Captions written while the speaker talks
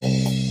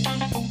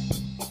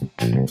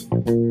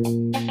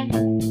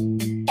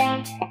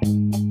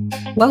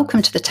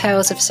Welcome to the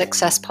Tales of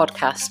Success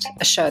podcast,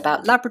 a show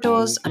about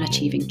Labradors and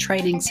achieving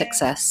training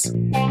success.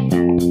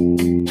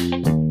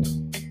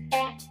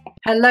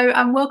 Hello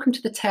and welcome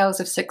to the Tales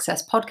of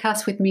Success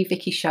podcast with me,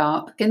 Vikki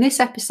Sharp. In this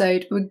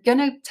episode, we're going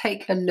to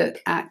take a look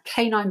at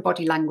canine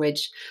body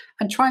language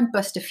and try and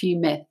bust a few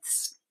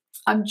myths.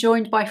 I'm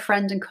joined by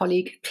friend and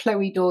colleague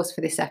Chloe Daws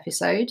for this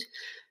episode.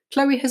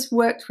 Chloe has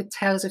worked with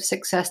Tales of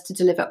Success to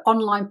deliver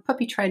online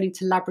puppy training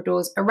to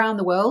Labradors around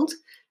the world,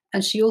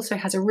 and she also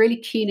has a really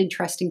keen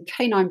interest in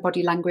canine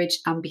body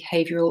language and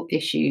behavioural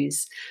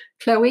issues.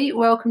 Chloe,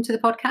 welcome to the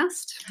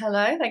podcast.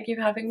 Hello, thank you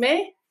for having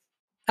me.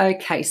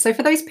 Okay, so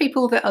for those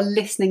people that are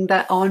listening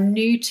that are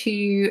new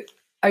to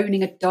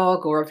owning a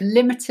dog or have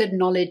limited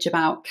knowledge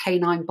about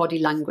canine body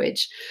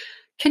language,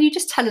 can you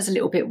just tell us a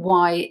little bit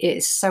why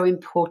it's so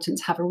important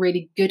to have a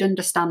really good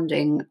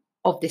understanding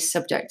of this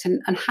subject and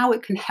how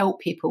it can help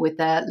people with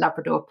their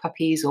Labrador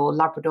puppies or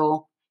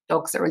Labrador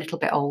dogs that are a little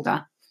bit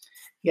older?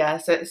 Yeah,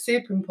 so it's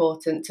super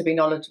important to be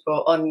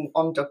knowledgeable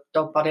on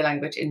dog body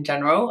language in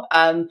general,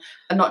 and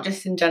not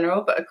just in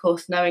general, but of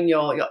course knowing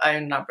your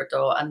own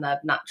Labrador and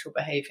their natural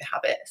behaviour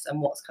habits and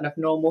what's kind of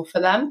normal for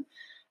them.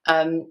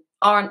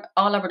 Our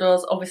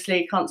Labradors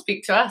obviously can't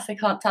speak to us. They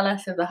can't tell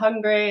us if they're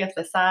hungry, if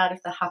they're sad,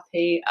 if they're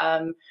happy.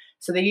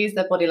 So they use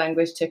their body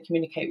language to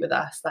communicate with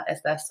us. That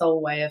is their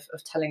sole way of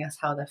telling us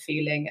how they're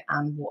feeling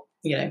and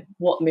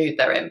what mood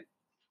they're in.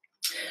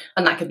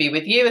 And that could be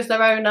with you as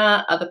their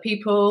owner, other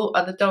people,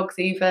 other dogs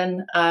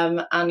even.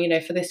 And,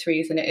 for this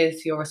reason, it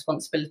is your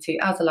responsibility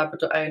as a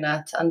Labrador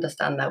owner to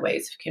understand their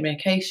ways of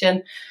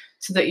communication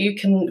so that you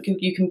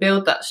can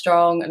build that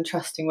strong and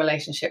trusting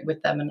relationship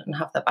with them and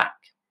have their back.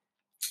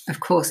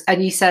 Of course.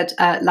 And you said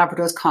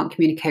Labradors can't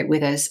communicate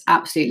with us.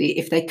 Absolutely.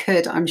 If they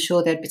could, I'm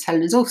sure they'd be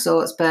telling us all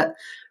sorts, but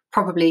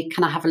probably,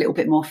 can I have a little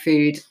bit more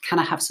food? Can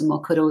I have some more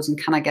cuddles? And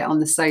can I get on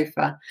the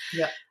sofa?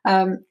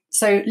 Yeah.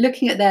 So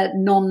looking at their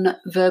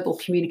non-verbal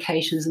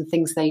communications and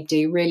things they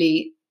do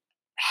really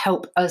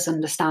help us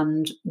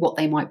understand what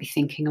they might be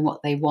thinking and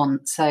what they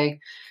want. So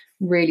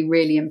really,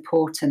 really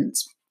important.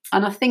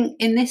 And I think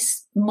in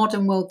this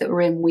modern world that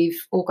we're in,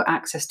 we've all got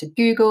access to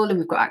Google and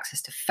we've got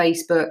access to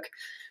Facebook.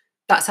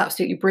 That's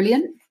absolutely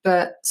brilliant.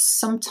 But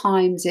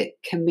sometimes it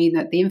can mean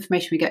that the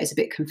information we get is a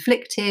bit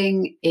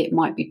conflicting. It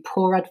might be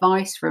poor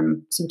advice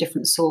from some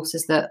different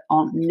sources that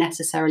aren't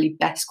necessarily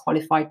best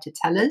qualified to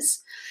tell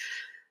us.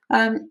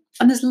 And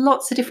there's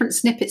lots of different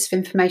snippets of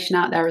information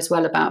out there as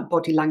well about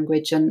body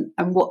language and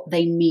what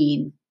they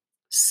mean,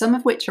 some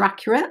of which are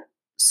accurate,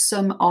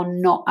 some are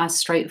not as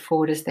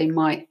straightforward as they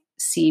might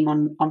seem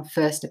on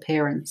first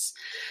appearance.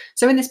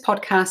 So in this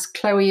podcast,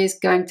 Chloe is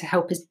going to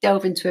help us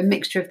delve into a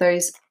mixture of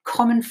those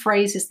common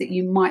phrases that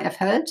you might have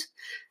heard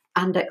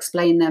and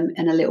explain them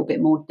in a little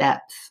bit more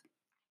depth.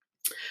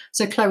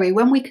 So Chloe,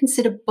 when we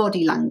consider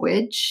body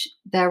language,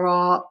 there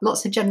are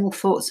lots of general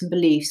thoughts and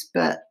beliefs,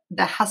 but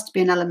there has to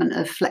be an element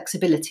of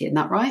flexibility, isn't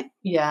that right?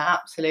 Yeah,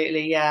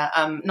 absolutely. Yeah.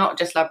 Not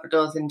just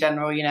Labradors in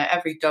general,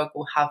 every dog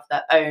will have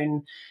their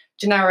own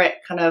generic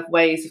kind of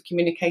ways of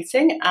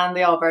communicating, and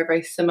they are very,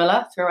 very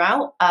similar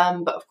throughout.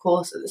 But of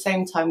course, at the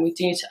same time, we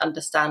do need to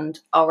understand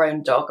our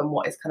own dog and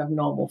what is kind of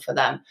normal for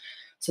them.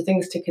 So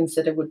things to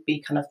consider would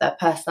be kind of their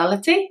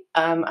personality.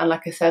 And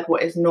like I said,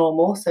 what is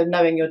normal. So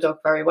knowing your dog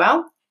very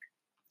well.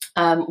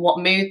 What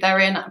mood they're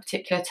in at a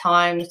particular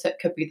time. So it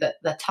could be that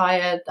they're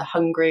tired, they're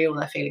hungry, or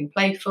they're feeling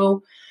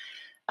playful.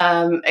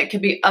 It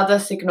could be other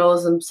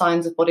signals and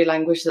signs of body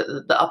language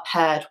that are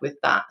paired with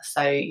that.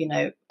 So,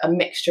 a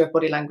mixture of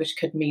body language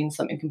could mean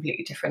something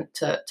completely different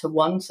to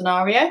one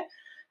scenario.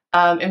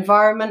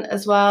 Environment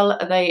as well.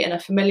 Are they in a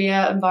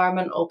familiar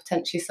environment or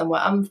potentially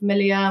somewhere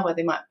unfamiliar where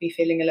they might be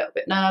feeling a little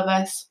bit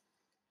nervous?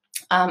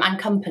 And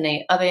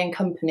company. Are they in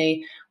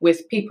company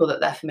with people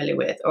that they're familiar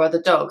with, or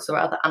other dogs or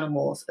other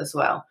animals as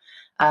well?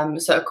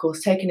 So, of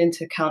course, taking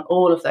into account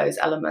all of those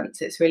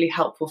elements, it's really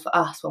helpful for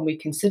us when we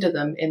consider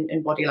them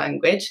in body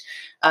language,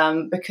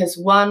 because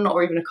one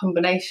or even a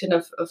combination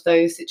of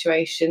those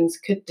situations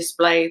could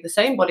display the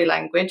same body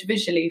language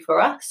visually for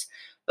us,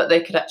 but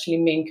they could actually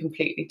mean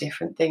completely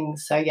different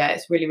things. So, yeah,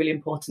 it's really, really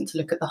important to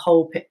look at the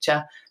whole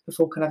picture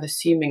before kind of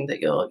assuming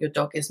that your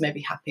dog is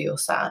maybe happy or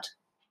sad.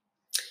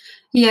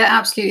 Yeah,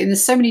 absolutely. And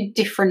there's so many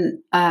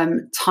different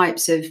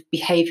types of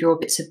behaviour or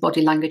bits of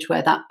body language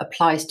where that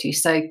applies to.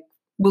 So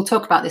we'll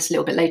talk about this a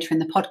little bit later in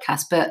the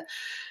podcast, but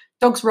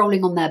dogs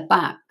rolling on their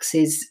backs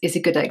is a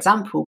good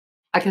example.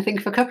 I can think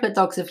of a couple of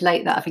dogs of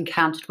late that I've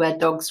encountered where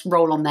dogs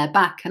roll on their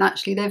back, and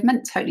actually they've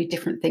meant totally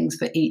different things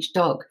for each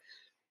dog.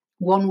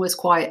 One was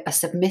quite a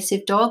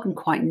submissive dog and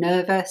quite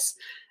nervous,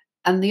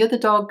 and the other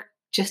dog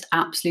just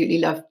absolutely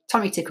loved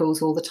tummy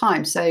tickles all the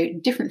time. So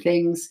different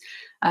things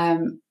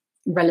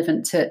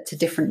relevant to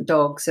different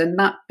dogs, and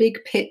that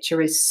big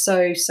picture is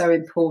so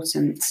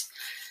important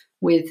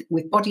with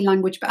body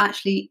language, but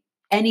actually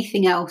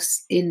anything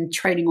else in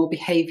training or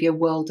behavior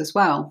world as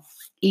well.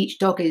 Each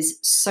dog is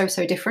so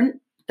different.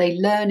 They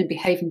learn and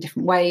behave in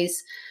different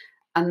ways,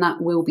 and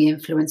that will be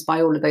influenced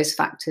by all of those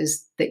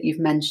factors that you've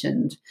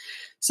mentioned.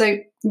 So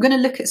I'm going to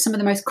look at some of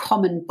the most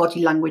common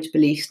body language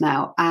beliefs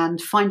now and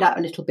find out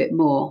a little bit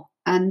more.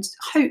 And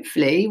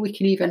hopefully we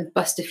can even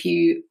bust a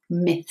few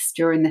myths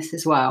during this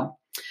as well.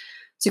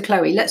 So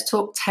Chloe, let's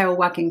talk tail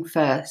wagging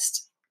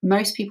first.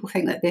 Most people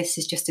think that this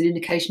is just an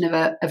indication of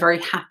a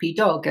very happy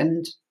dog,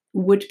 and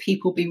would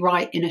people be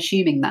right in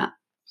assuming that?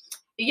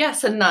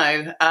 Yes and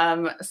no.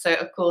 So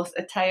of course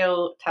a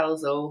tail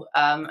tells all,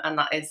 and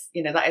that is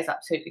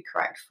absolutely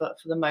correct for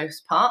the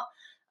most part.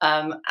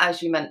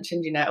 As you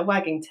mentioned, a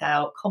wagging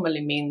tail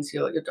commonly means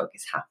your dog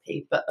is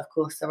happy, but of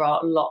course there are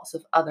lots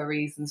of other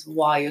reasons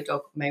why your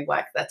dog may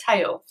wag their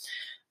tail.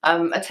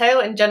 A tail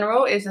in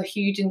general is a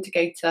huge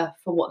indicator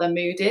for what their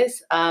mood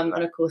is, and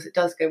of course it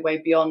does go way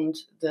beyond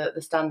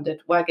the standard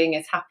wagging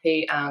is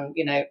happy and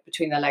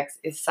between their legs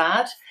is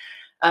sad.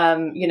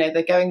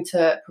 They're going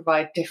to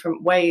provide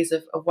different ways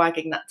of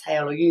wagging that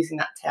tail or using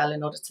that tail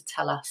in order to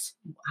tell us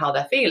how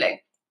they're feeling.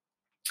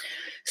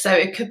 So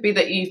it could be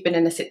that you've been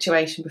in a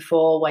situation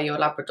before where your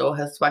Labrador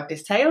has wagged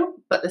his tail,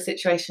 but the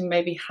situation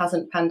maybe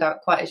hasn't panned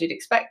out quite as you'd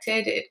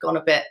expected. It had gone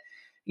a bit,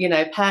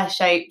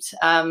 pear-shaped.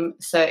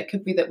 So it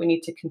could be that we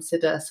need to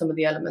consider some of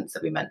the elements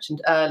that we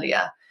mentioned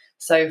earlier.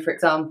 So, for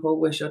example,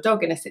 was your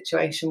dog in a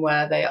situation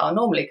where they are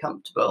normally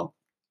comfortable?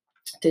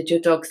 Did your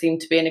dog seem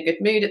to be in a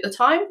good mood at the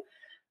time?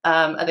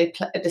 Are they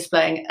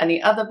displaying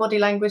any other body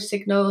language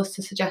signals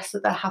to suggest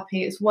that they're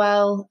happy as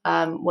well?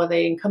 Were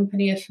they in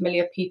company of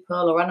familiar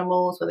people or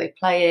animals? Were they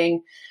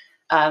playing?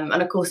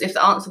 And of course, if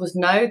the answer was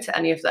no to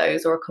any of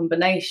those or a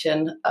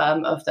combination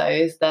of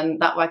those, then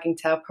that wagging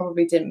tail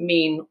probably didn't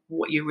mean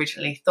what you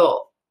originally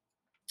thought.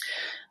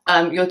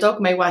 Your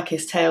dog may wag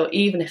his tail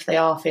even if they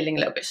are feeling a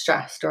little bit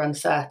stressed or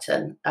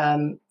uncertain,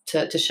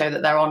 to show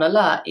that they're on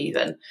alert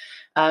even.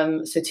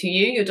 So to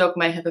you, your dog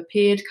may have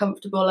appeared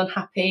comfortable and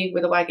happy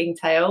with a wagging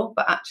tail,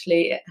 but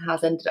actually it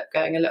has ended up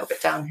going a little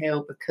bit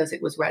downhill because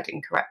it was read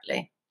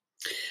incorrectly.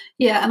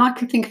 Yeah, and I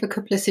can think of a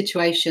couple of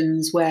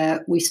situations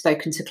where we've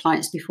spoken to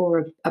clients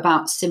before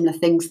about similar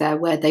things there,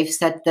 where they've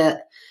said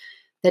that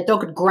their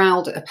dog had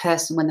growled at a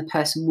person when the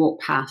person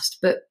walked past,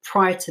 but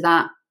prior to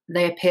that,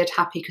 they appeared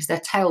happy because their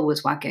tail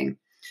was wagging.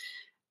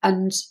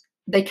 And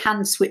they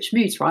can switch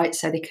moods, right?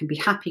 So they can be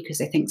happy because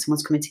they think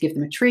someone's coming to give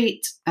them a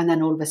treat, and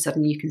then all of a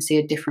sudden you can see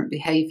a different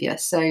behaviour.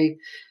 So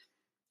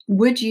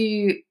would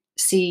you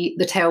see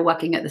the tail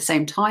wagging at the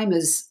same time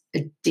as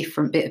a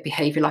different bit of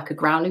behaviour like a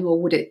growling, or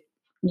would it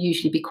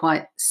usually be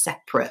quite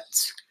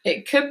separate?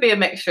 It could be a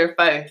mixture of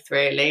both,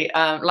 really.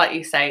 Like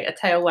you say, a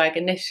tail wag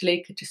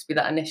initially could just be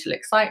that initial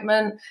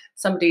excitement.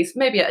 Somebody's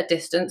maybe at a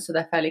distance, so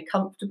they're fairly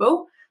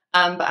comfortable.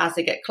 But as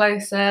they get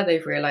closer,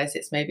 they've realised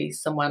it's maybe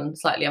someone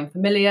slightly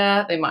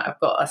unfamiliar. They might have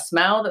got a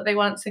smell that they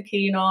weren't so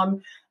keen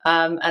on.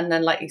 And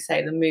then, like you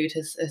say, the mood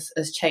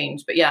has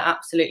changed. But yeah,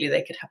 absolutely,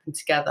 they could happen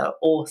together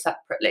or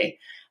separately.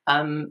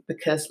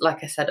 Because,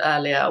 like I said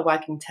earlier, a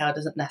wagging tail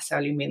doesn't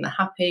necessarily mean they're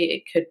happy.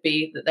 It could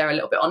be that they're a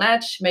little bit on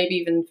edge, maybe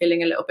even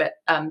feeling a little bit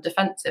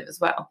defensive as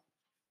well.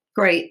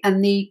 Great.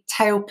 And the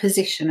tail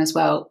position as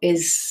well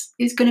is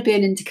going to be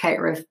an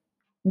indicator of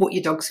what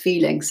your dog's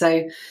feeling.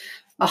 So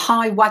a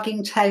high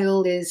wagging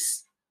tail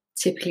is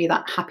typically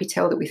that happy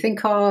tail that we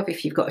think of.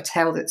 If you've got a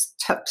tail that's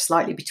tucked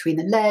slightly between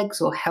the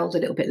legs or held a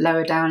little bit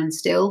lower down and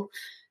still,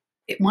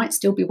 it might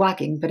still be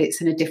wagging, but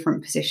it's in a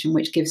different position,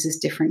 which gives us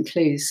different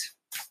clues.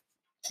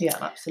 Yeah,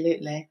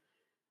 absolutely.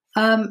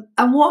 And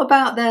what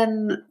about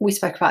then, we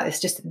spoke about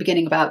this just at the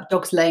beginning about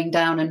dogs laying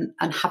down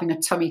and having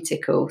a tummy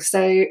tickle.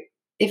 So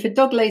if a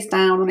dog lays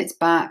down on its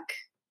back,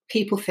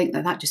 people think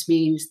that just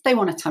means they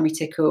want a tummy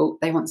tickle,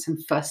 they want some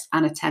fuss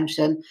and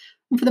attention.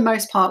 And for the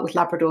most part with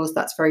Labradors,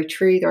 that's very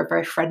true. They're a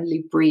very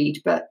friendly breed,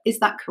 but is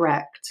that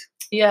correct?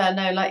 Yeah,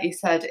 no, like you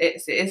said,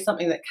 it is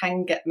something that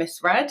can get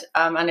misread,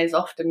 and is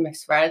often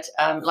misread.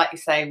 Like you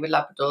say, with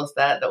Labradors,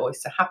 they're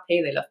always so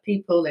happy. They love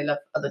people, they love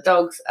other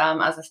dogs,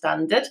 as a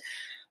standard.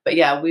 But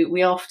yeah,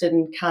 we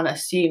often can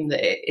assume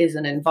that it is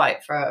an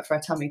invite for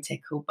a tummy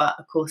tickle. But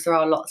of course, there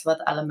are lots of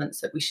other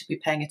elements that we should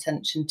be paying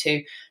attention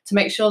to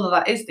make sure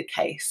that is the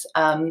case.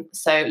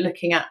 So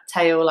looking at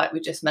tail, like we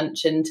just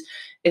mentioned,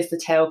 is the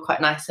tail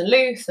quite nice and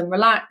loose and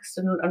relaxed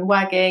and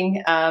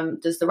wagging?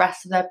 Does the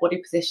rest of their body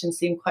position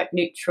seem quite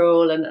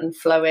neutral and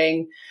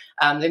flowing?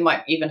 They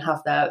might even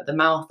have the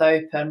mouth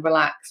open,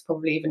 relaxed,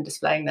 probably even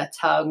displaying their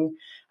tongue.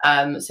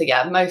 So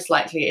yeah, most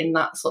likely in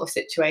that sort of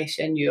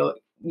situation,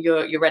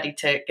 you're ready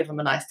to give them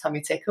a nice tummy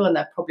tickle, and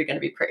they're probably going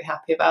to be pretty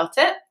happy about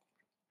it.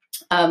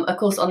 Of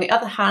course, on the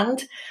other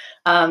hand,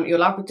 your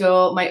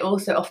Labrador may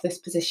also offer this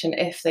position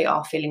if they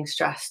are feeling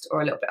stressed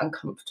or a little bit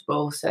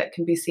uncomfortable. So it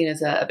can be seen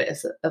as a bit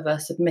of a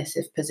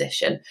submissive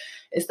position.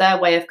 It's their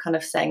way of kind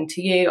of saying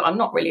to you, I'm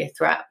not really a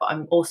threat, but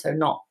I'm also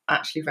not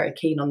actually very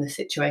keen on this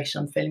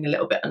situation. I'm feeling a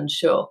little bit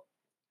unsure.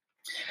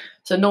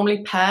 So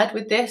normally paired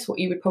with this, what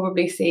you would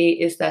probably see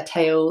is their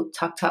tail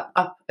tucked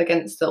up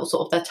against the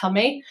sort of their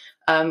tummy,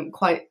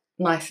 quite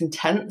nice and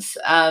tense.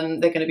 They're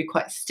going to be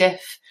quite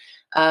stiff,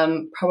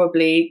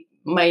 probably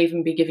may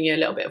even be giving you a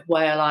little bit of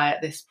whale eye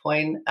at this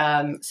point.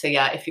 So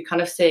yeah, if you're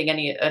kind of seeing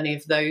any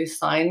of those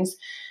signs,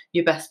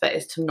 your best bet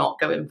is to not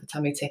go in for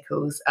tummy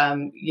tickles.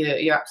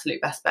 Your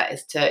absolute best bet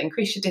is to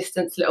increase your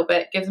distance a little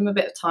bit, give them a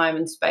bit of time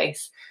and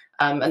space,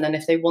 and then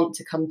if they want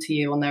to come to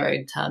you on their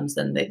own terms,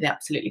 then they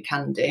absolutely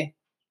can do.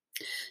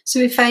 So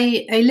if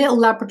a little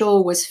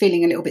Labrador was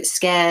feeling a little bit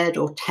scared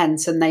or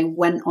tense and they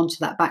went onto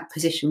that back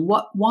position,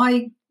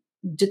 why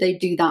do they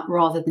do that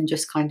rather than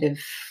just kind of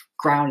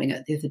growling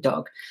at the other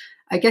dog?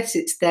 I guess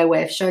it's their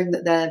way of showing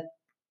that they're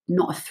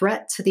not a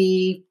threat to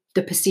the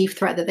perceived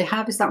threat that they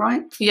have. Is that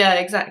right? Yeah,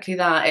 exactly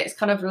that. It's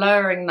kind of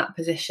lowering that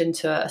position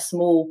to a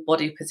small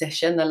body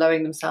position. They're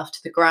lowering themselves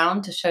to the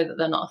ground to show that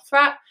they're not a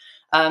threat.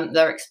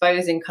 They're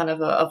exposing kind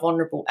of a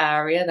vulnerable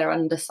area. They're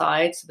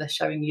underside, so they're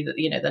showing you that,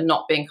 you know, they're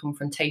not being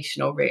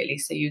confrontational really.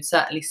 So you'd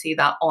certainly see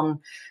that on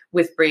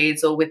with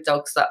breeds or with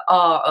dogs that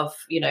are of,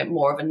 you know,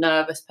 more of a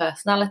nervous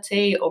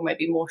personality or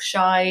maybe more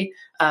shy,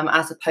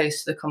 as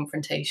opposed to the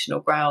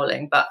confrontational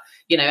growling. But,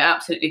 you know,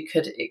 absolutely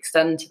could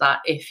extend to that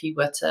if you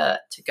were to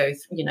go,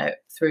 you know,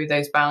 through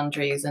those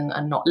boundaries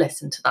and not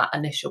listen to that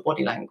initial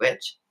body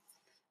language.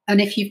 And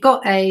if you've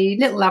got a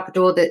little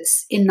Labrador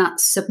that's in that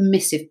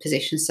submissive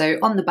position, so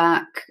on the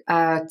back,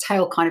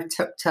 tail kind of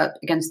tucked up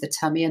against the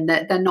tummy, and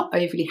they're not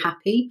overly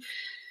happy,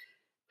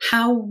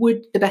 how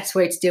would the best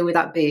way to deal with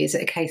that be? Is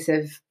it a case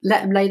of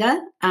let them lay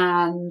there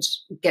and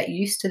get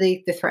used to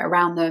the threat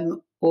around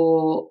them?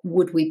 Or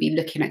would we be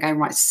looking at going,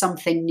 right,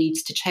 something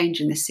needs to change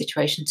in this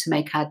situation to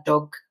make our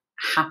dog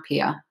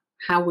happier?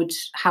 How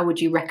would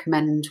you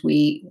recommend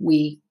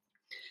we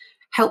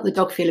help the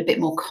dog feel a bit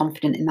more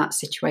confident in that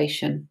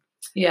situation?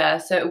 Yeah,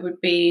 so it would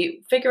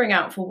be figuring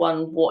out, for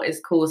one, what is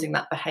causing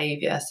that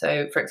behaviour.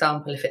 So, for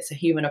example, if it's a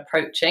human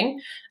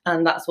approaching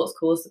and that's what's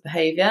caused the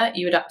behaviour,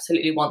 you would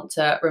absolutely want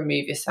to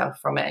remove yourself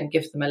from it and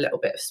give them a little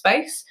bit of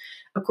space.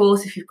 Of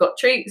course, if you've got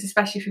treats,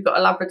 especially if you've got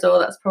a Labrador,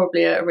 that's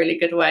probably a really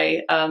good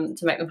way to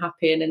make them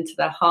happy and into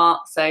their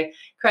heart. So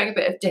creating a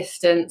bit of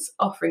distance,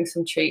 offering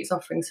some treats,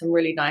 offering some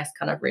really nice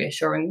kind of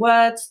reassuring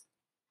words.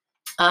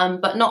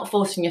 But not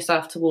forcing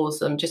yourself towards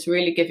them, just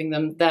really giving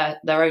them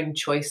their own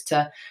choice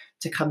to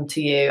come to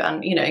you,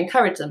 and, you know,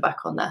 encourage them back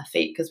on their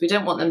feet, because we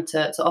don't want them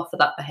to offer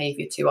that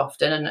behaviour too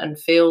often and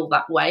feel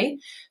that way.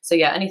 So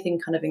yeah,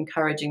 anything kind of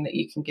encouraging that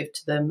you can give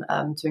to them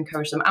to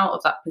encourage them out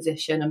of that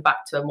position and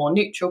back to a more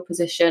neutral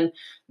position,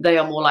 they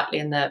are more likely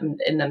in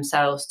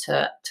themselves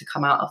to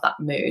come out of that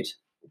mood.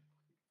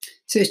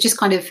 So it's just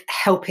kind of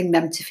helping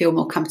them to feel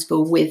more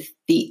comfortable with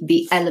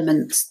the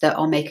elements that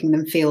are making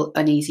them feel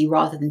uneasy,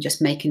 rather than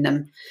just making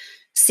them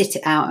sit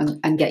it out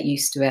and get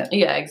used to it.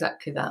 Yeah,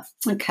 exactly that.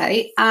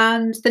 Okay.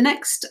 And the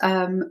next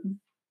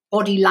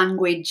body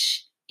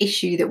language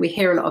issue that we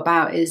hear a lot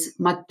about is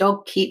my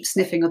dog keeps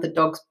sniffing other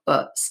dogs'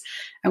 butts.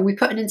 And we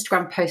put an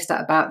Instagram post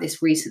out about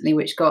this recently,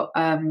 which got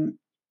a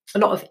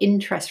lot of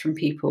interest from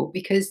people,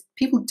 because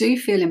people do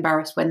feel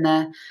embarrassed when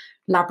their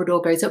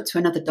Labrador goes up to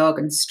another dog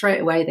and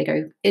straight away they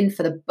go in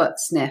for the butt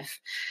sniff.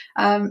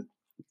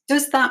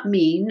 Does that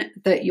mean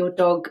that your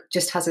dog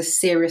just has a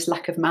serious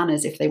lack of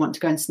manners if they want to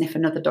go and sniff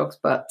another dog's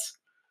butt?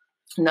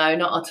 No,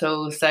 not at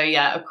all. So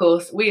yeah, of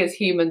course, we as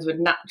humans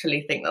would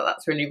naturally think that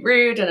that's really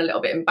rude and a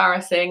little bit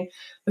embarrassing,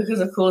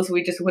 because of course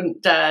we just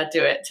wouldn't dare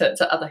do it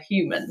to other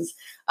humans.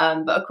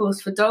 But of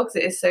course for dogs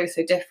it is so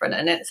different,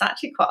 and it's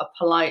actually quite a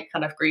polite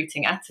kind of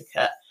greeting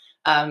etiquette.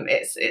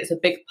 It's a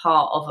big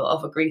part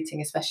of a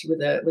greeting, especially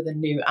with a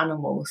new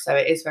animal. So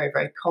it is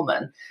very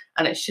common,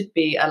 and it should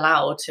be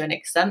allowed to an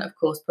extent, of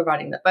course,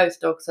 providing that both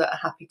dogs are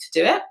happy to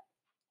do it.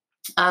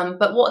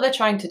 But what they're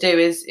trying to do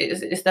is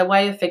their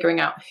way of figuring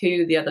out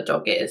who the other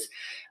dog is.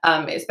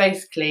 It's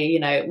basically, you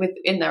know,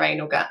 within their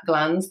anal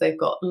glands, they've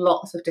got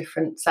lots of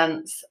different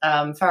scents,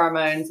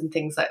 pheromones and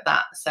things like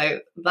that.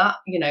 So that,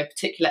 you know,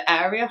 particular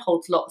area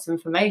holds lots of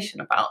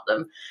information about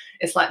them.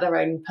 It's like their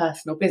own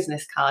personal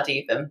business card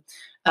even.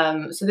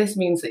 So this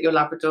means that your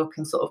Labrador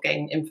can sort of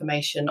gain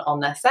information on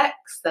their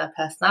sex, their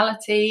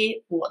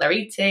personality, what they're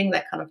eating,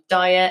 their kind of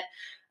diet,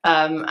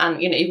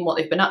 and, you know, even what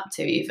they've been up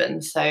to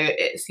even. So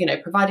it's, you know,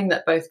 providing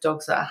that both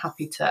dogs are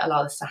happy to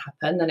allow this to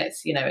happen, then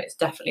it's, you know, it's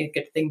definitely a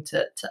good thing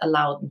to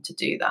allow them to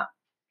do that.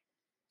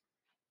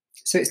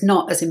 So it's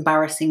not as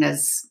embarrassing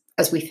as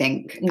we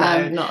think.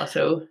 No, not at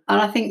all.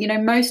 And I think, you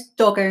know, most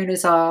dog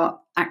owners are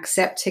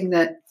accepting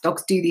that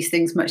dogs do these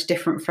things much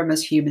different from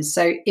us humans.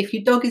 So if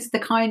your dog is the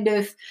kind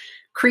of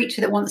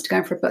creature that wants to go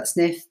in for a butt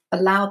sniff,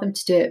 allow them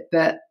to do it,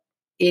 but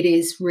it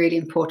is really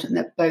important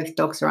that both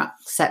dogs are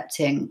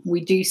accepting.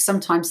 We do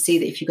sometimes see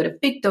that if you've got a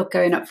big dog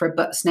going up for a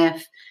butt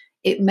sniff,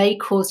 it may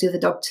cause the other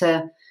dog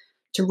to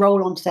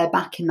roll onto their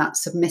back in that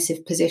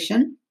submissive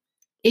position.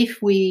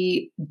 If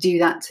we do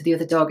that to the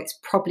other dog, it's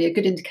probably a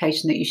good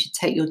indication that you should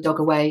take your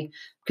dog away,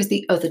 because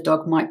the other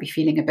dog might be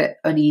feeling a bit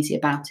uneasy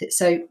about it.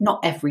 So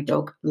not every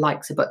dog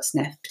likes a butt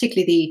sniff,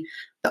 particularly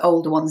the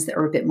older ones that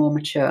are a bit more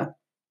mature.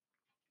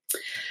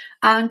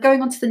 And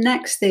going on to the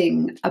next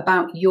thing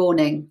about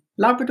yawning.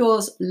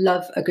 Labradors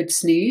love a good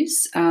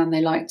snooze, and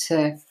they like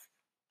to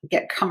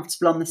get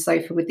comfortable on the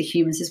sofa with the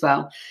humans as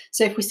well.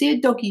 So if we see a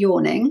dog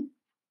yawning,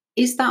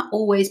 is that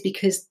always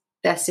because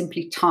they're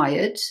simply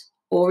tired,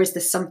 or is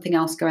there something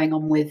else going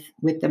on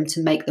with them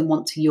to make them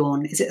want to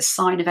yawn? Is it a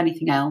sign of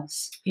anything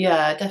else?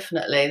 Yeah,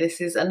 definitely.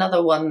 This is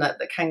another one that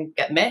can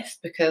get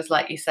missed because,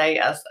 like you say,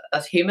 as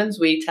humans,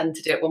 we tend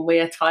to do it when we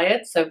are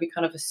tired. So we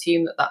kind of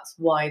assume that that's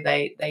why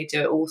they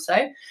do it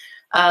also.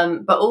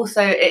 But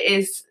also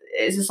it's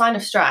a sign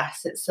of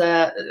stress.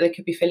 They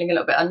could be feeling a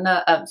little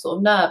bit sort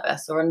of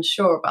nervous or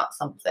unsure about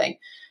something.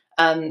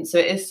 So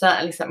it is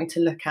certainly something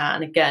to look at.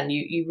 And again,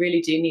 you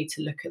really do need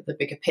to look at the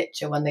bigger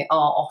picture when they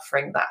are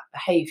offering that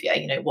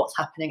behaviour, what's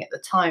happening at the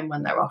time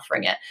when they're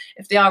offering it.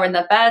 If they are in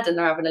their bed and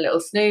they're having a little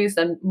snooze,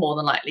 then more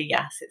than likely,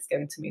 yes, it's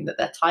going to mean that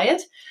they're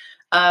tired.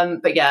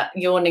 But yeah,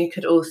 yawning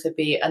could also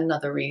be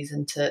another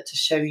reason to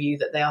show you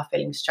that they are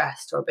feeling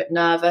stressed or a bit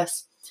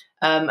nervous.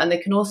 And they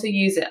can also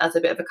use it as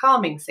a bit of a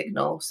calming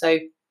signal. So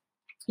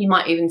you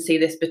might even see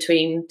this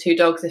between two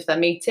dogs if they're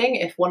meeting.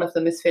 If one of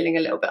them is feeling a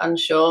little bit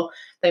unsure,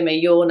 they may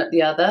yawn at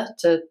the other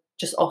to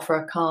just offer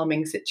a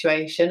calming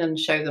situation and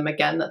show them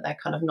again that they're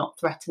kind of not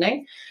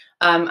threatening.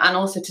 And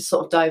also to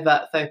sort of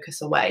divert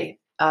focus away.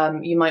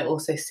 You might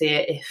also see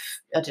it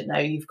if, I don't know,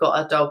 you've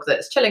got a dog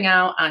that's chilling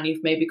out and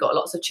you've maybe got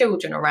lots of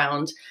children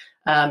around.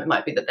 It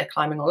might be that they're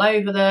climbing all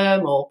over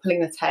them or pulling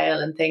their tail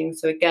and things.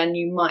 So again,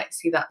 you might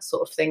see that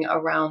sort of thing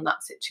around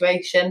that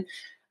situation.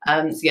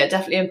 So yeah,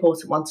 definitely an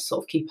important one to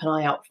sort of keep an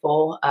eye out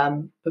for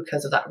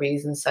because of that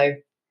reason. So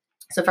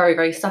it's a very,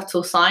 very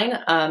subtle sign.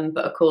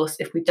 But of course,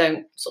 if we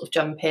don't sort of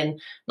jump in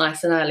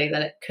nice and early,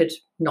 then it could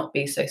not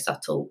be so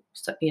subtle,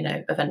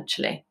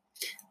 eventually.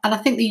 And I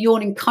think the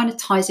yawning kind of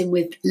ties in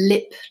with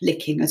lip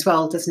licking as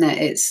well, doesn't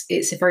it?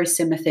 It's a very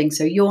similar thing.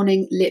 So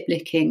yawning, lip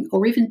licking,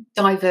 or even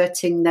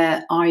diverting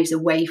their eyes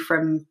away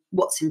from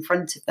what's in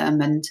front of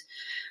them. And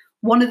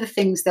one of the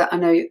things that I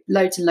know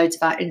loads and loads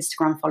of our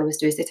Instagram followers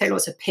do is they take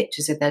lots of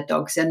pictures of their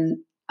dogs. And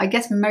I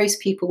guess most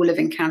people will have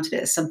encountered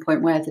it at some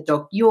point where the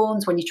dog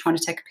yawns when you're trying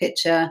to take a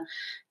picture,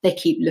 they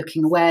keep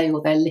looking away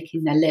or they're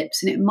licking their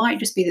lips. And it might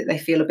just be that they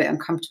feel a bit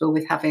uncomfortable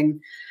with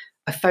having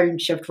a phone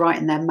shoved right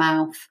in their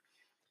mouth.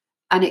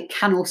 And it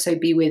can also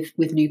be with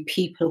new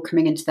people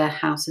coming into their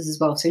houses as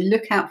well. So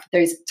look out for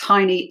those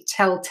tiny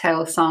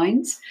telltale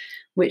signs,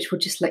 which will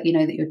just let you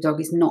know that your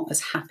dog is not as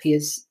happy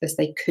as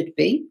they could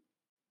be.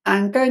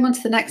 And going on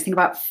to the next thing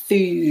about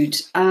food,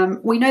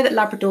 we know that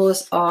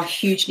Labradors are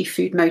hugely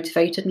food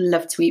motivated and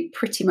love to eat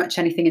pretty much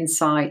anything in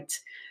sight.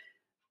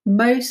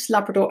 Most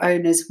Labrador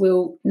owners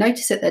will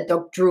notice that their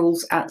dog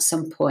drools at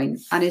some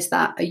point. And is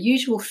that a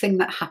usual thing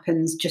that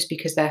happens just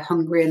because they're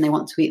hungry and they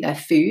want to eat their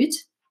food?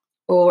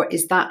 Or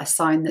is that a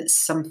sign that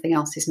something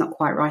else is not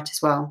quite right as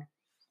well?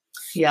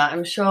 Yeah,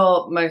 I'm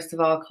sure most of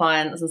our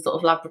clients and sort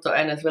of Labrador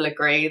owners will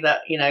agree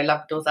that,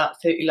 Labradors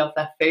absolutely love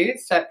their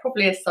food. So it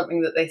probably is something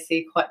that they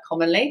see quite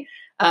commonly,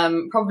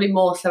 probably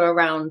more so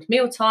around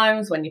meal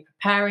times when you're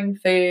preparing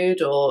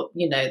food or,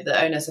 the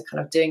owners are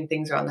kind of doing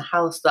things around the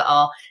house that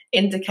are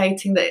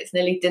indicating that it's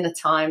nearly dinner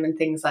time and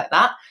things like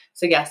that.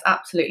 So yes,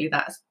 absolutely,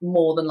 that's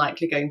more than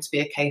likely going to be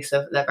a case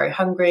of they're very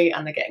hungry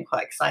and they're getting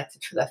quite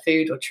excited for their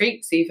food or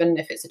treats, even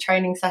if it's a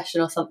training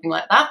session or something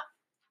like that.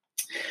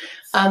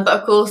 But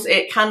of course,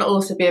 it can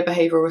also be a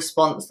behavioural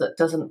response that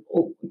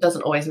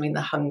doesn't always mean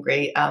they're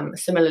hungry.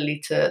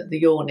 Similarly to the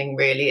yawning,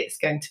 really, it's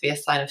going to be a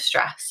sign of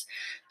stress.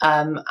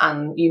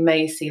 And you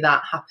may see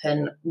that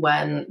happen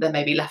when they're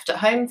maybe left at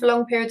home for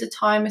long periods of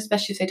time,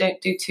 especially if they don't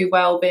do too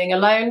well being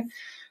alone.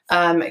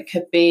 It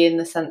could be in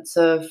the sense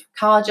of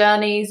car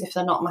journeys, if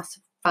they're not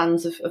massive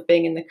fans of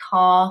being in the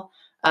car.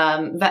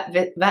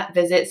 Vet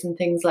visits and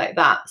things like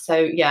that. So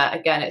yeah,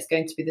 again, it's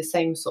going to be the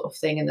same sort of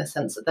thing in the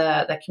sense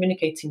that they're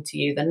communicating to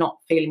you, they're not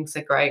feeling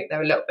so great,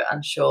 they're a little bit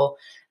unsure,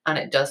 and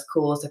it does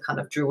cause a kind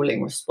of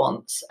drooling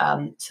response.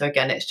 So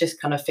again, it's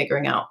just kind of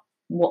figuring out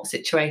what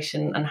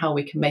situation and how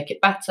we can make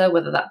it better,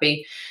 whether that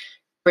be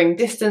bring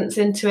distance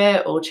into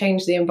it or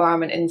change the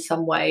environment in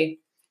some way,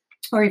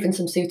 or even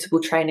some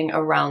suitable training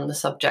around the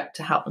subject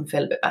to help them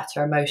feel a bit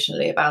better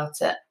emotionally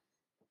about it.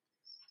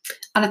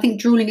 And I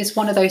think drooling is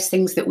one of those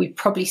things that we've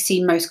probably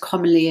seen most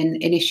commonly in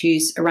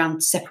issues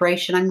around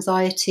separation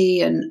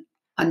anxiety and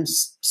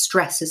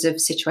stresses of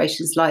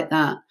situations like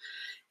that.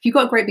 If you've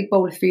got a great big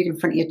bowl of food in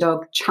front of your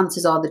dog,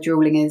 chances are the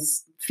drooling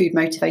is food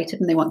motivated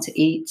and they want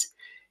to eat.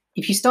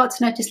 If you start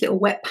to notice little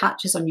wet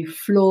patches on your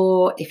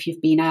floor, if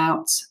you've been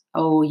out,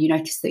 or you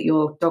notice that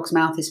your dog's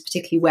mouth is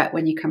particularly wet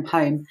when you come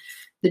home,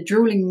 the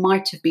drooling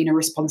might have been a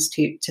response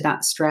to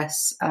that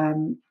stress,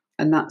 and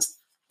that's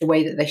the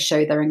way that they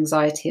show their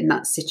anxiety in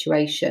that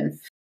situation.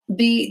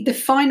 The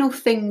final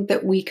thing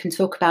that we can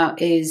talk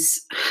about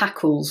is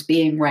hackles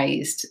being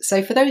raised.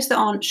 So for those that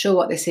aren't sure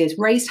what this is,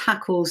 raised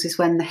hackles is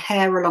when the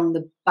hair along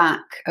the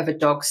back of a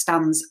dog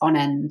stands on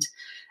end.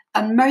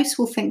 And most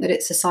will think that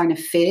it's a sign of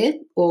fear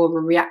or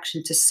a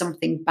reaction to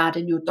something bad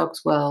in your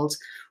dog's world,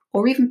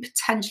 or even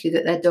potentially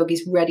that their dog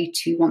is ready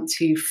to want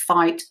to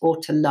fight or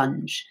to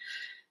lunge.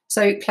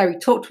 So Chloe,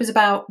 talk to us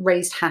about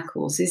raised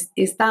hackles.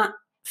 Is that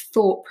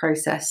thought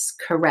process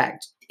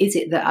correct? Is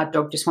it that our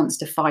dog just wants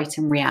to fight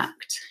and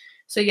react?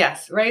 So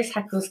yes, raised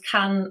hackles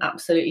can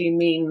absolutely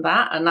mean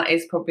that, and that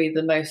is probably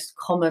the most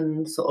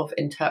common sort of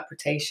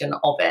interpretation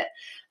of it.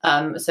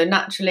 So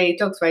naturally,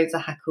 dogs raise their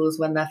hackles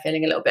when they're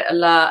feeling a little bit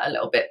alert, a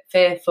little bit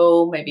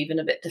fearful, maybe even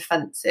a bit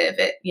defensive.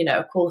 It,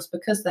 of course,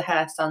 because the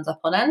hair stands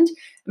up on end, it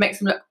makes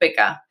them look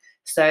bigger.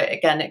 So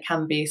again, it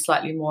can be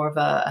slightly more of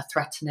a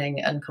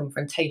threatening and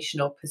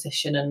confrontational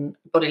position and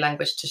body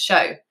language to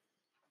show.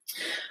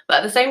 But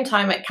at the same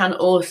time, it can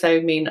also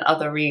mean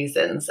other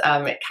reasons.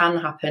 It can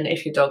happen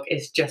if your dog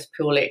is just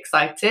purely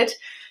excited.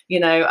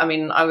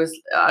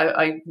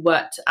 I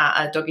worked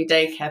at a doggy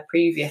daycare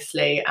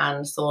previously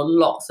and saw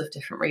lots of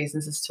different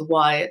reasons as to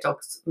why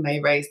dogs may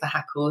raise the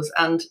hackles.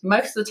 And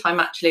most of the time,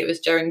 actually, it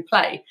was during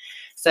play.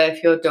 So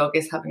if your dog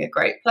is having a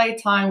great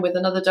playtime with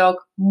another dog,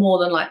 more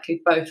than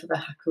likely both of the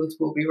hackles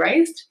will be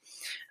raised.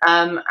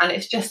 And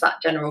it's just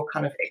that general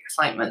kind of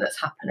excitement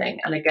that's happening.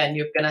 And again,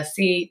 you're going to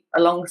see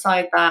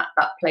alongside that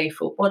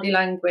playful body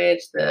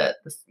language, the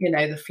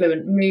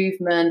fluent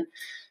movement,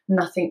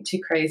 nothing too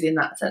crazy in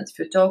that sense. If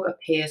your dog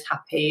appears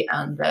happy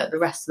and the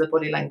rest of the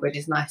body language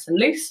is nice and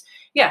loose,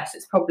 yes,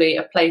 it's probably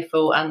a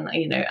playful and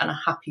a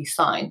happy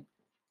sign.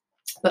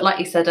 But like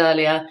you said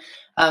earlier,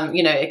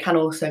 it can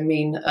also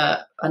mean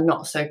a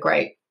not so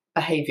great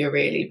behaviour,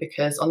 really,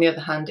 because on the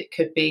other hand, it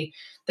could be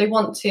they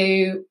want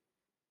to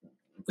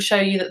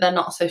show you that they're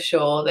not so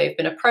sure. They've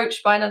been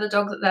approached by another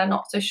dog that they're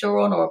not so sure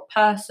on, or a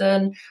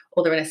person,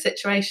 or they're in a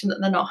situation that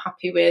they're not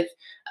happy with.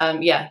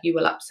 You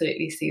will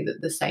absolutely see that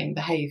the same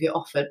behaviour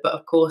offered. But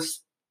of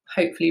course,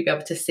 hopefully you'll be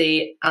able to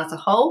see as a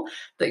whole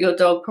that your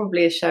dog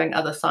probably is showing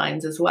other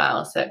signs as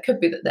well. So it could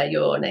be that they're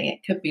yawning,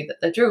 it could be that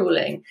they're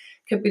drooling,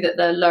 it could be that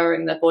they're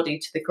lowering their body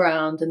to the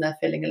ground and they're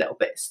feeling a little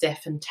bit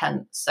stiff and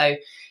tense. So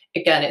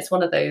again, it's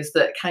one of those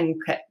that can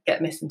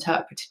get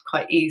misinterpreted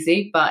quite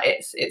easy, but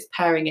it's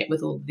pairing it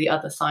with all the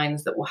other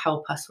signs that will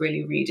help us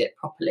really read it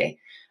properly.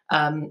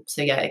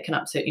 It can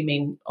absolutely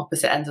mean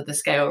opposite ends of the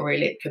scale,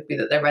 really. It could be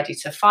that they're ready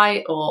to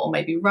fight or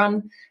maybe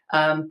run,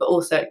 but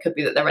also it could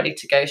be that they're ready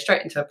to go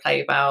straight into a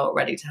play bout,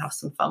 ready to have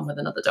some fun with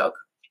another dog.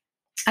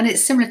 And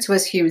it's similar to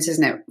us humans,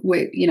 isn't it?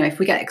 If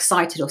we get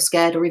excited or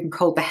scared or even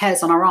cold, the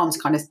hairs on our arms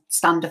kind of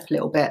stand up a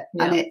little bit.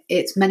 Yeah. And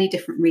it's many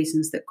different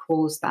reasons that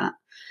cause that.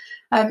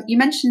 You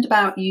mentioned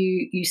about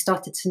you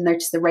started to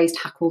notice the raised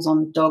hackles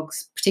on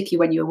dogs, particularly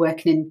when you were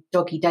working in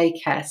doggy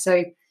daycare.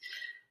 So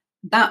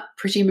that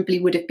presumably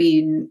would have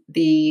been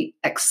the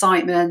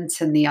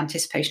excitement and the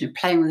anticipation of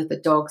playing with the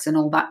dogs and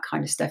all that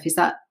kind of stuff. Is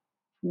that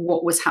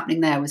what was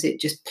happening there? Was it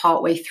just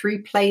partway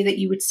through play that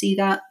you would see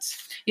that?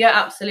 Yeah,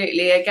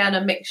 absolutely. Again,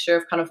 a mixture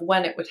of kind of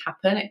when it would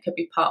happen. It could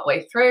be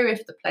partway through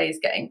if the play is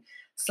getting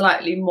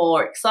slightly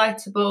more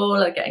excitable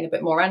or getting a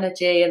bit more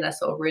energy and they're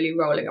sort of really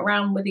rolling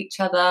around with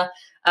each other.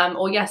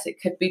 Or yes,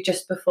 it could be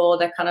just before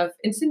they're kind of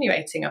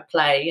insinuating a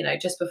play,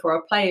 just before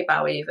a play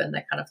bow even,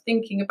 they're kind of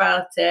thinking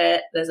about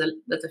it. There's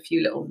a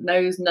few little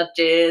nose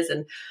nudges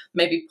and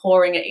maybe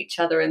pawing at each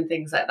other and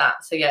things like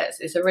that. So yeah,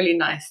 it's a really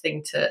nice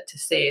thing to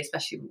see,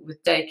 especially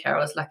with daycare. I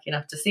was lucky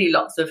enough to see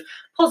lots of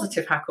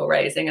positive hackle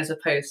raising as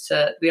opposed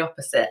to the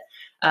opposite.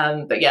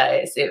 But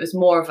yeah, it was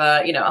more of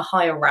a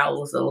high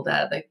arousal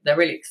there. They're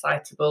really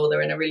excitable.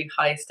 They're in a really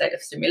high state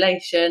of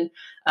stimulation.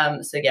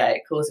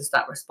 It causes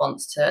that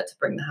response to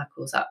bring the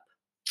hackles up.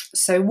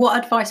 So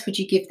what advice would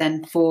you give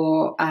then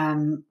for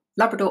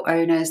Labrador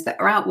owners that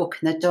are out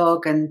walking their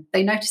dog and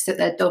they notice that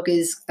their dog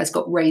has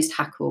got raised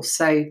hackles?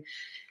 So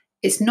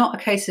it's not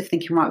a case of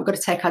thinking, right, we've got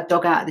to take our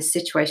dog out of this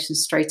situation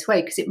straight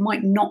away, because it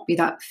might not be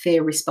that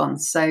fear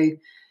response. So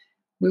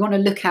we want to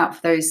look out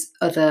for those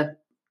other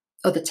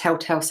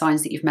telltale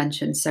signs that you've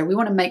mentioned. So we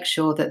want to make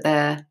sure that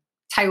their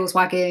tail's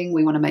wagging.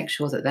 We want to make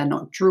sure that they're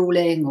not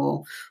drooling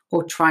or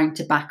trying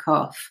to back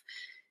off.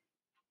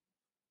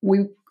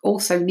 We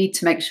also need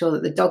to make sure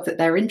that the dog that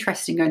they're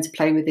interested in going to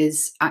play with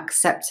is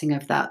accepting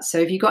of that. So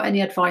have you got any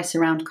advice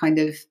around kind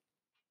of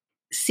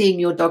seeing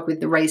your dog with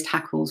the raised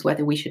hackles,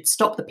 whether we should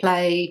stop the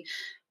play,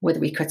 whether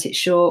we cut it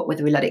short,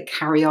 whether we let it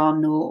carry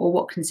on, or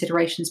what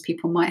considerations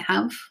people might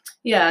have?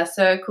 Yeah,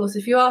 so of course,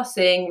 if you are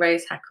seeing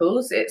raised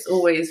hackles, it's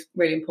always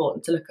really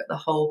important to look at the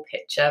whole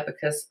picture,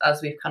 because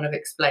as we've kind of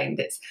explained,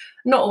 it's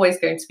not always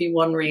going to be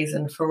one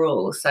reason for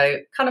all. So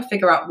kind of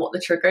figure out what the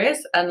trigger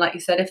is. And like you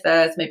said, if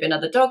there's maybe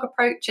another dog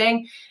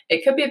approaching,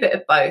 it could be a bit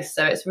of both.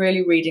 So it's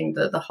really reading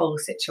the whole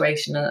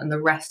situation and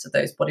the rest of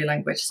those body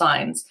language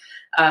signs.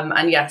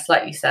 And yes,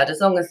 like you said,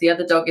 as long as the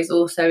other dog is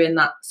also in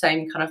that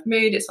same kind of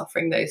mood, it's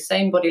offering those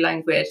same body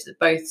language, that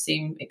both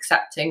seem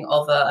accepting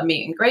of a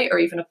meet and greet or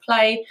even a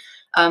play,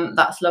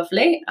 that's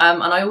lovely.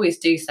 And I always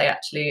do say,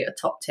 actually, a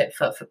top tip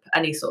for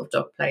any sort of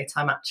dog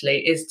playtime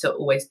actually is to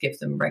always give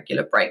them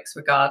regular breaks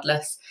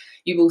regardless.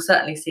 You will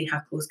certainly see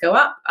hackles go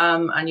up,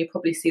 and you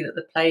probably see that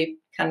the play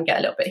can get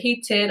a little bit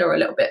heated or a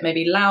little bit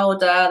maybe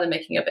louder. They're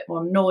making a bit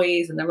more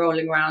noise and they're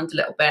rolling around a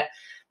little bit.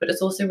 But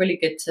it's also really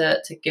good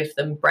to give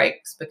them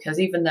breaks, because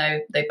even though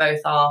they both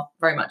are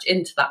very much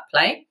into that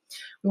play,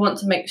 we want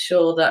to make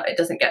sure that it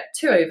doesn't get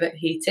too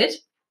overheated.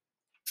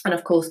 and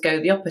of course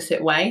go the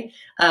opposite way.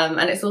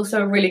 And it's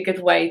also a really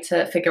good way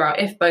to figure out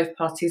if both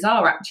parties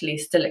are actually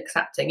still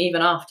accepting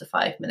even after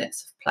 5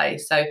 minutes of play.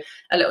 So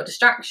a little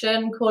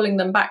distraction, calling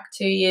them back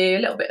to you, a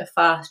little bit of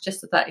fuss,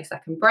 just a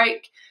 30-second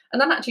break, and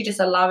then actually just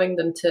allowing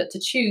them to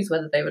choose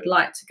whether they would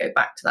like to go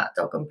back to that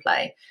dog and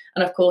play.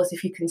 And of course,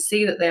 if you can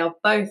see that they are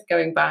both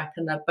going back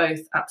and they're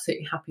both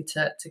absolutely happy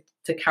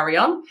to carry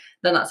on,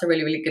 then that's a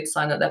really, really good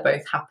sign that they're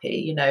both happy.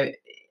 You know,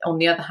 on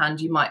the other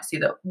hand, you might see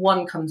that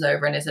one comes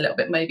over and is a little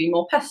bit maybe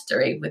more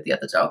pestery with the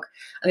other dog,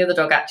 and the other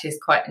dog actually is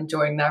quite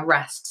enjoying their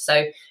rest.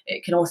 So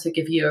it can also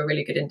give you a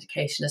really good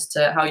indication as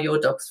to how your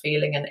dog's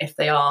feeling and if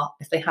they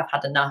have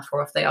had enough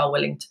or if they are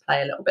willing to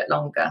play a little bit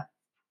longer.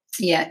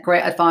 Yeah,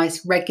 great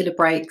advice. Regular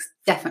breaks,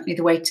 definitely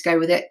the way to go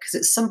with it, because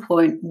at some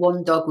point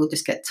one dog will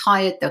just get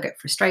tired, they'll get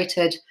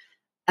frustrated,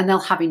 and they'll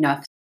have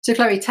enough. So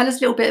Chloe, tell us a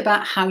little bit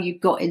about how you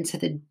got into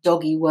the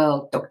doggy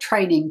world, dog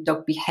training,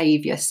 dog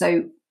behaviour.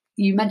 So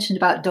you mentioned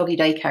about doggy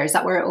daycare. Is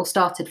that where it all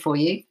started for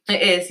you?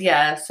 It is,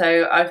 yeah.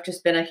 So I've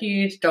just been a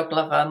huge dog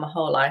lover my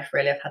whole life,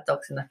 really. I've had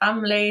dogs in the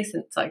family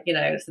since I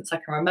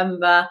can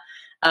remember.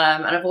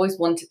 And I've always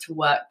wanted to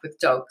work with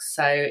dogs.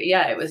 So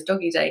yeah, it was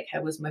doggy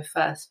daycare was my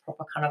first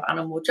proper kind of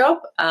animal job.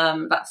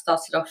 That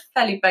started off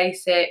fairly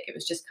basic. It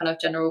was just kind of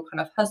general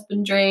kind of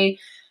husbandry,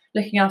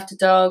 looking after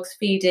dogs,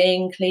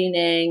 feeding,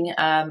 cleaning,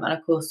 and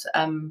of course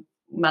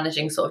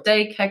managing sort of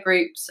daycare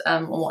groups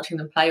and watching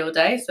them play all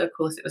day. So of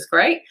course it was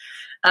great.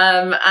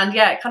 And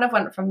yeah, it kind of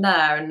went from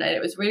there. And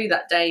it was really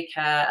that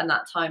daycare and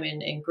that time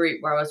in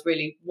group where I was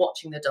really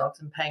watching the dogs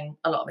and paying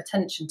a lot of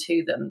attention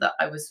to them that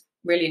I was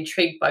really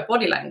intrigued by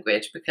body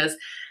language, because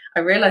I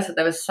realized that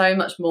there was so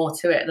much more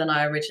to it than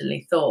I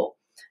originally thought.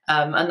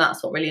 And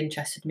that's what really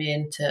interested me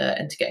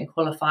into getting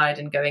qualified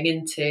and going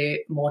into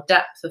more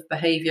depth of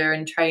behaviour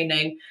and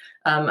training,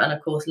 and of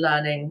course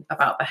learning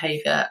about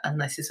behaviour. And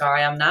this is where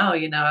I am now.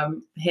 You know,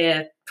 I'm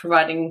here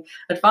providing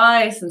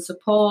advice and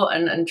support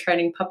and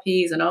training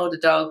puppies and older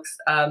dogs,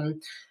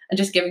 and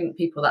just giving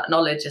people that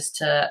knowledge as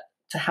to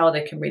how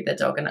they can read their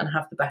dog and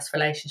have the best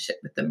relationship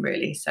with them,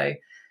 really. So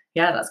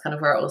yeah, that's kind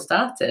of where it all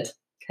started.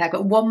 Okay, I've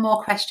got one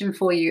more question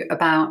for you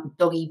about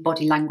doggy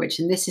body language,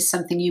 and this is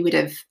something you would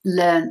have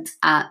learnt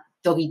at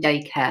doggy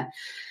daycare.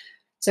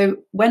 So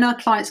when our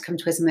clients come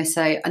to us and they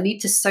say, I need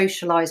to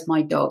socialise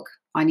my dog,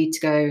 I need to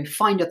go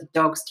find other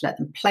dogs to let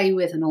them play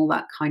with and all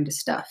that kind of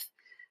stuff,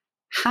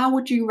 how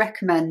would you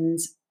recommend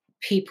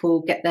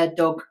people get their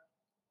dog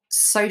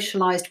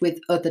socialised with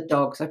other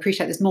dogs? I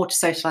appreciate there's more to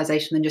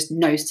socialisation than just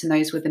nose to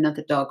nose with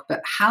another dog,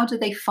 but how do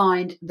they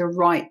find the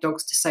right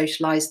dogs to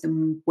socialise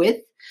them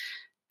with?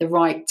 The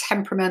right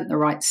temperament, the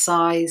right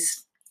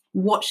size?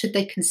 What should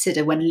they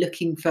consider when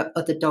looking for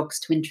other dogs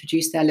to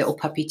introduce their little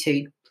puppy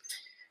to?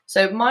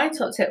 So my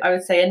top tip, I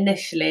would say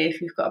initially, if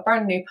you've got a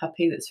brand new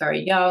puppy that's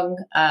very young,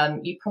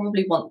 you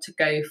probably want to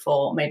go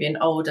for maybe an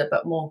older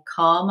but more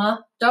calmer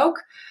dog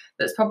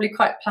that's probably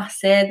quite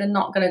placid and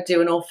not going to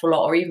do an awful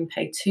lot or even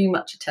pay too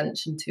much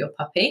attention to your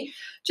puppy,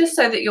 just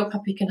so that your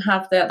puppy can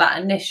have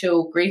that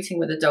initial greeting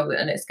with the dog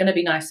and it's going to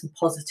be nice and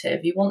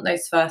positive. You want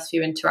those first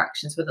few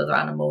interactions with other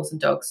animals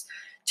and dogs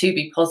to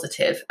be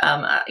positive,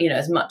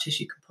 as much as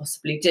you can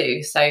possibly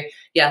do. So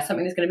yeah,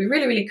 something that's going to be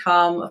really, really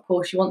calm. Of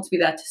course, you want to be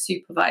there to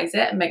supervise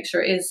it and make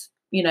sure it is,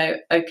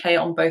 okay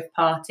on both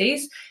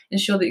parties.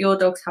 Ensure that your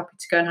dog's happy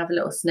to go and have a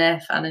little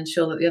sniff, and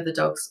ensure that the other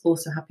dog's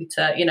also happy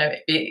to,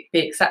 be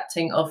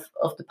accepting of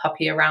the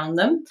puppy around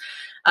them.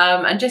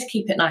 And just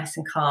keep it nice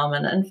and calm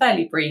and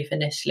fairly brief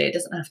initially. It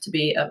doesn't have to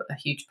be a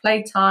huge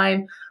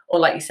playtime, or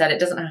like you said, it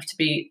doesn't have to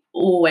be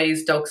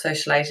always dog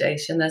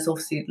socialization. There's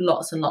obviously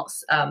lots and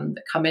lots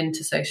that come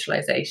into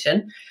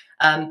socialization.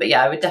 But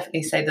yeah, I would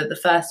definitely say that the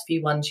first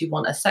few ones you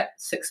want as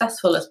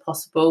successful as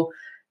possible.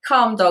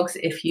 Calm dogs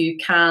if you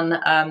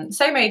can.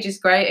 Same age is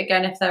great,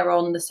 again, if they're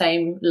on the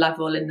same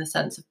level in the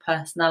sense of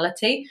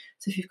personality.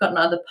 So if you've got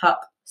another pup,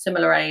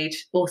 similar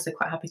age, also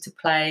quite happy to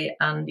play,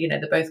 and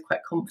they're both quite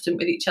confident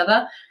with each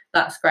other,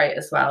 that's great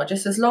as well.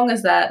 Just as long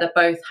as they're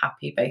both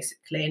happy,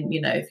 basically, and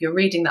if you're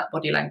reading that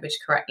body language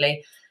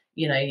correctly,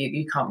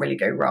 you can't really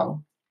go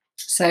wrong.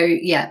 So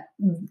yeah,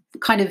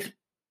 kind of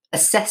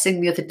assessing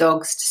the other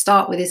dogs to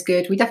start with is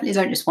good. We definitely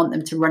don't just want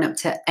them to run up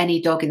to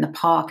any dog in the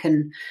park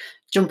and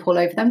jump all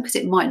over them, because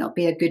it might not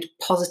be a good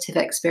positive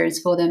experience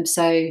for them.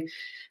 So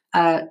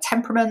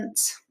temperament,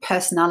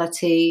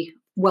 personality,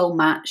 well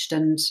matched,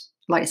 and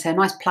like I say, a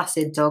nice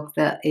placid dog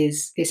that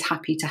is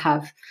happy to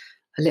have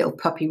a little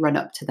puppy run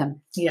up to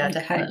them. Yeah, okay.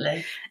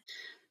 Definitely.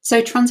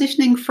 So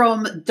transitioning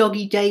from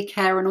doggy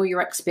daycare and all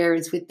your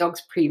experience with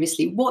dogs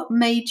previously, what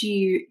made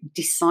you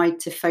decide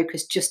to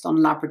focus just on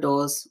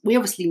Labradors? We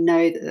obviously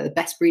know that they're the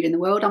best breed in the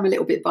world. I'm a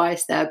little bit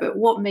biased there, but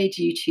what made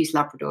you choose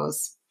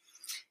Labradors?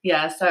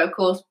 Yeah, so of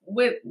course,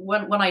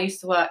 when I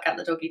used to work at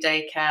the doggy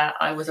daycare,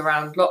 I was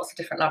around lots of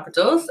different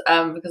Labradors,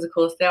 because of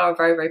course they are a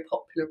very, very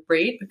popular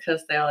breed,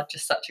 because they are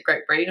just such a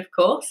great breed, of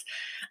course.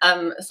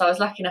 So I was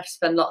lucky enough to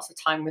spend lots of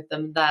time with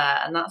them there,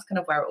 and that's kind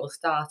of where it all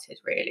started,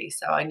 really.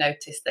 So I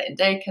noticed that in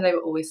daycare they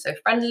were always so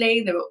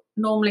friendly. They were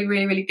normally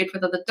really, really good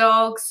with other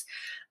dogs.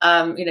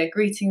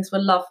 Greetings were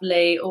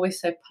lovely,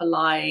 always so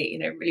polite.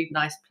 Really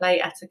nice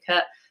play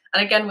etiquette.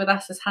 And again, with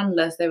us as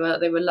handlers, they were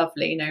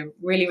lovely,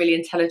 really, really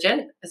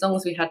intelligent. As long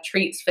as we had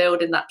treats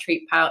filled in that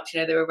treat pouch,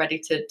 they were ready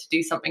to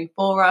do something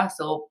for us,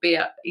 or be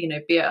at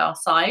our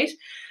side.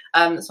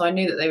 So I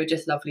knew that they were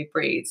just lovely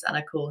breeds. And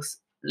of course,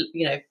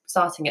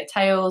 starting at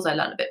tails, I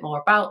learned a bit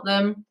more about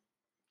them.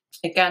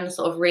 Again,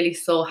 sort of really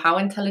saw how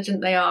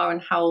intelligent they are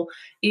and how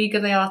eager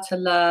they are to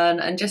learn,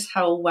 and just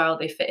how well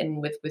they fit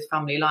in with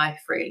family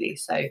life, really.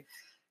 So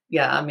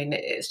yeah, I mean,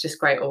 it's just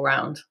great all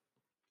round.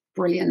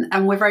 Brilliant.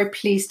 And we're very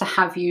pleased to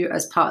have you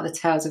as part of the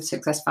Tales of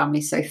Success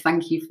family. So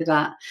thank you for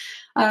that.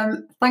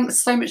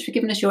 Thanks so much for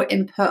giving us your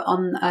input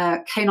on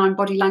canine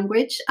body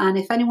language. And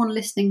if anyone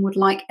listening would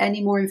like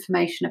any more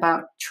information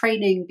about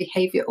training,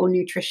 behaviour or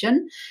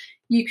nutrition,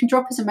 you can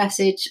drop us a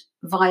message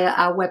via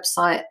our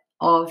website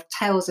of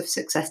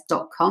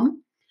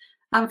talesofsuccess.com.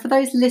 And for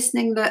those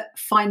listening that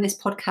find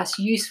this podcast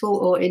useful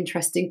or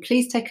interesting,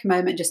 please take a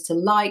moment just to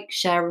like,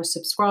 share or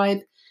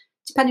subscribe,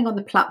 depending on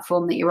the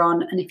platform that you're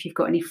on. And if you've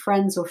got any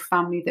friends or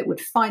family that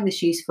would find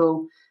this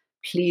useful,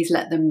 please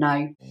let them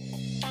know.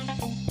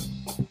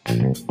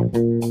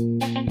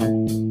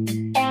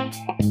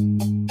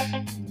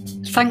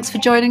 Thanks for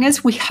joining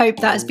us. We hope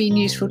that has been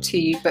useful to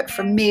you. But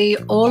from me,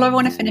 all I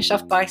want to finish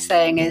off by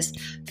saying is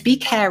be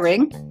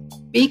caring,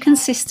 be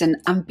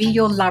consistent, and be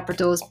your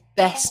Labrador's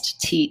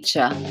best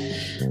teacher.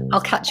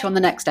 I'll catch you on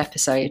the next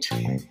episode.